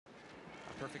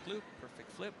Perfect loop, perfect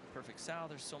flip, perfect sow.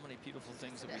 There's so many beautiful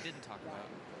things that we didn't talk about.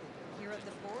 Here at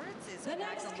the boards is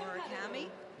Kanako Murakami.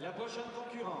 La prochaine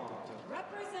concurrente.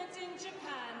 Representing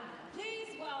Japan,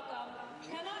 please welcome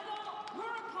Kanako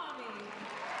Murakami.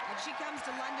 And she comes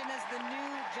to London as the new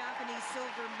Japanese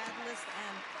silver medalist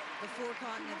and the Four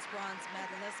Continents bronze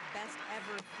medalist. Best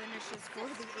ever finishes for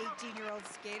the 18-year-old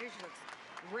skater. She looks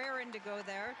raring to go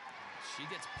there. She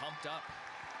gets pumped up.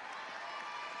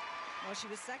 Well, she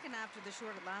was second after the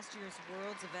short at last year's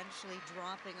Worlds, eventually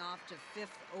dropping off to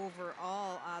 5th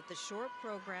overall. The short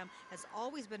program has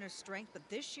always been her strength, but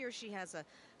this year she has a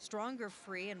stronger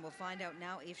free, and we'll find out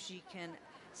now if she can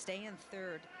stay in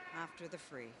 3rd after the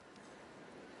free.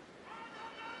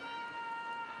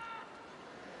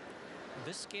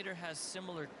 This skater has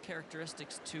similar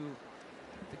characteristics to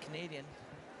the Canadian,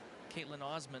 Caitlin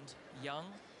Osmond, young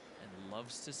and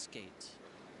loves to skate.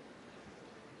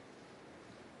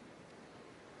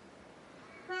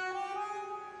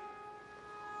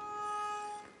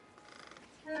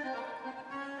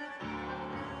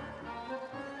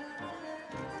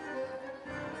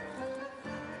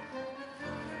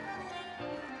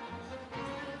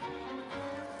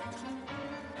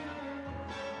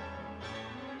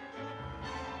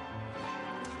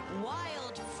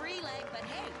 Wild free leg, but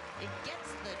hey, it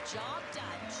gets the job done.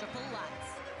 Triple Lutz.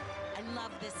 I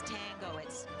love this tango.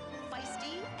 It's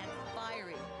feisty and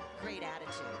fiery. Great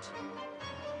attitude.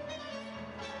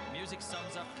 Music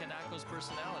sums up Kanako's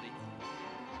personality.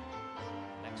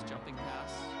 Next jumping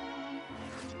pass.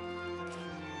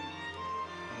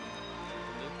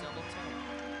 Loop double toe.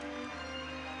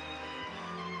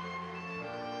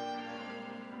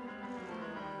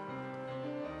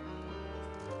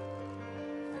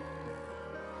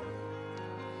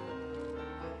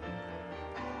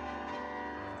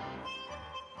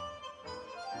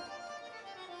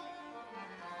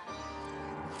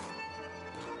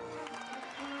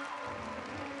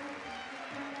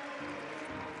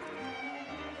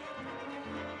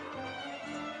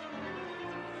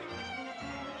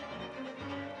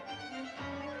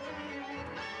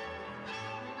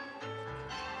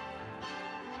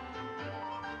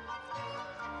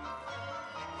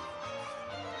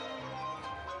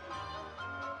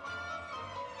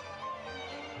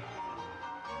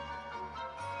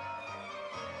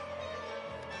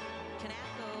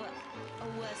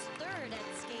 Was 3rd at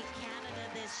Skate Canada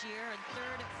this year and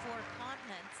 3rd at Four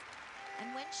Continents.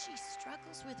 And when she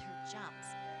struggles with her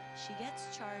jumps, she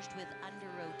gets charged with under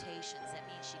rotations. That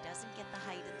means she doesn't get the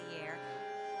height in the air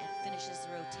and finishes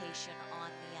the rotation on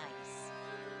the ice.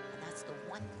 And that's the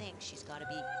one thing she's got to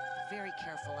be very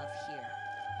careful of here.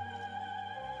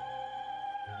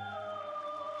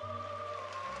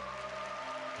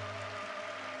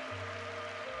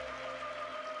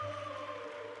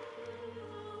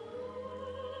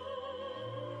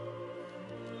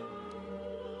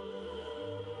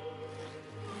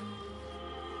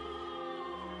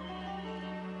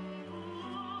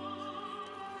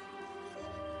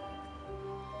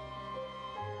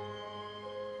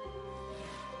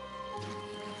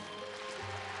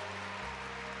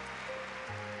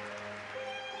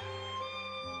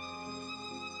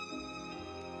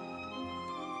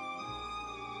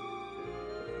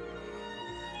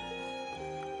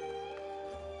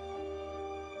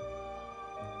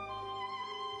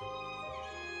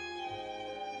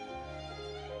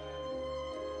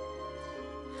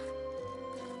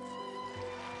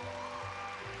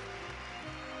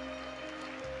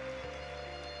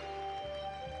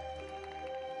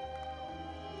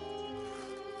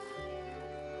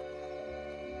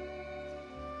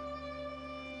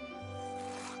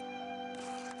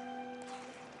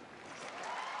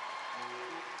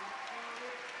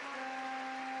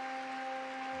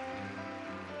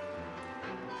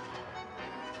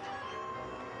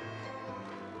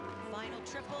 Final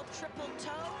triple toe.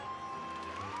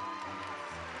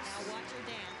 Now watch her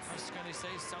dance. I was just going to say,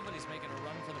 somebody's making a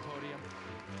run for the podium.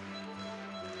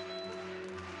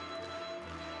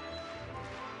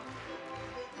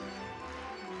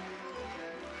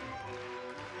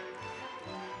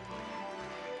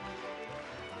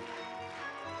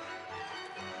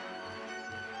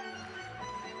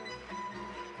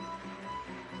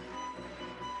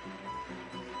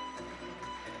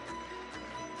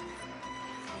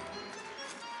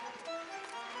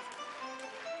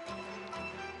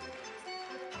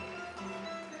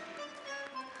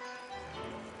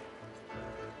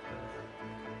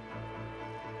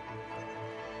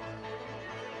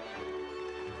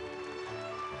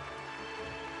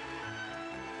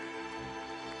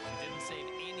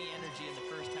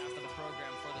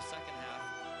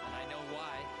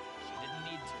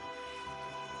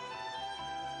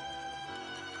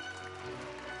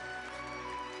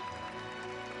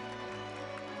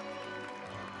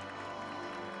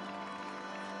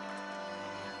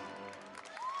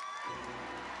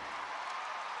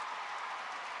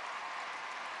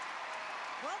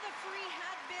 Well, the free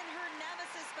had been her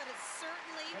nemesis, but it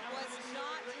certainly was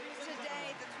not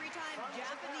today. The three-time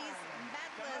Japanese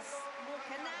medalist,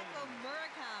 Kanako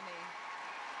Murakami.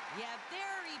 Yeah,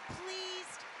 very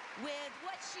pleased with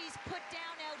what she's put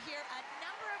down out here. A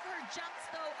number of her jumps,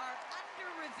 though, are under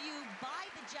review by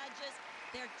the judges.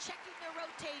 They're checking the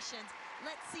rotations.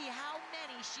 Let's see how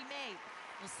many she made.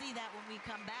 We'll see that when we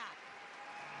come back.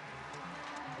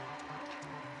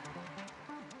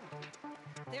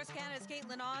 There's Canada's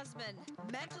Caitlin Osmond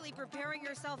mentally preparing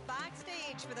herself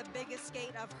backstage for the biggest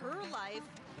skate of her life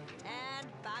and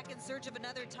back in search of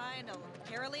another title.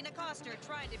 Carolina Costner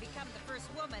trying to become the first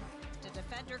woman to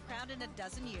defend her crown in a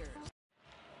dozen years.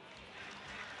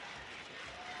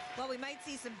 Well, we might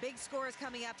see some big scores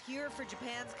coming up here for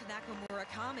Japan's Kanako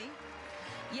Murakami.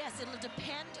 Yes, it'll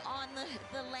depend on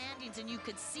the landings, and you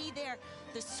could see there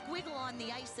the squiggle on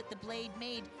the ice that the blade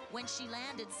made when she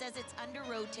landed says it's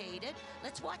under-rotated.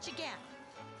 Let's watch again.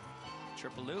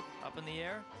 Triple loop up in the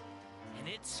air, and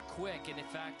it's quick. And in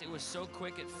fact, it was so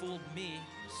quick it fooled me.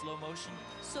 Slow motion,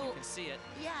 So you can see it.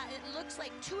 yeah, it looks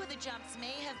like two of the jumps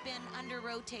may have been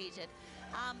under-rotated.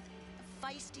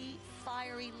 Feisty,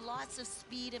 fiery, lots of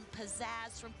speed and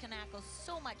pizzazz from Kanako.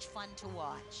 So much fun to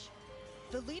watch.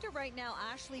 The leader right now,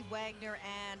 Ashley Wagner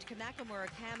and Kanako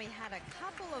Murakami, had a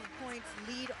couple of points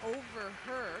lead over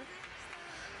her.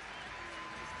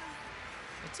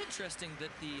 It's interesting that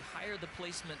the higher the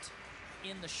placement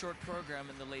in the short program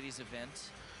in the ladies event,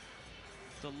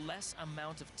 the less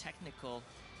amount of technical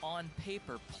on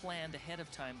paper planned ahead of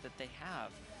time that they have.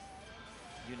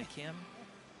 Yuna Kim,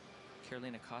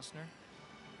 Carolina Costner.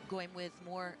 Going with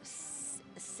more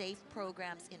safe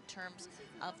programs in terms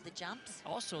of the jumps.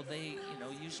 Also, they,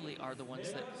 usually are the ones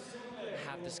that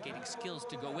have the skating skills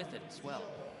to go with it as well.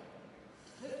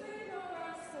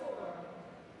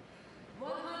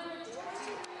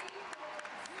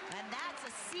 And that's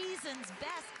a season's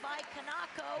best by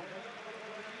Kanako.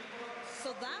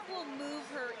 So that will move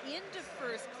her into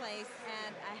first place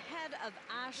and ahead of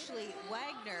Ashley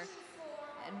Wagner.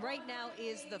 And right now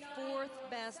is the fourth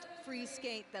best free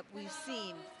skate that we've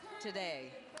seen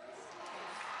today.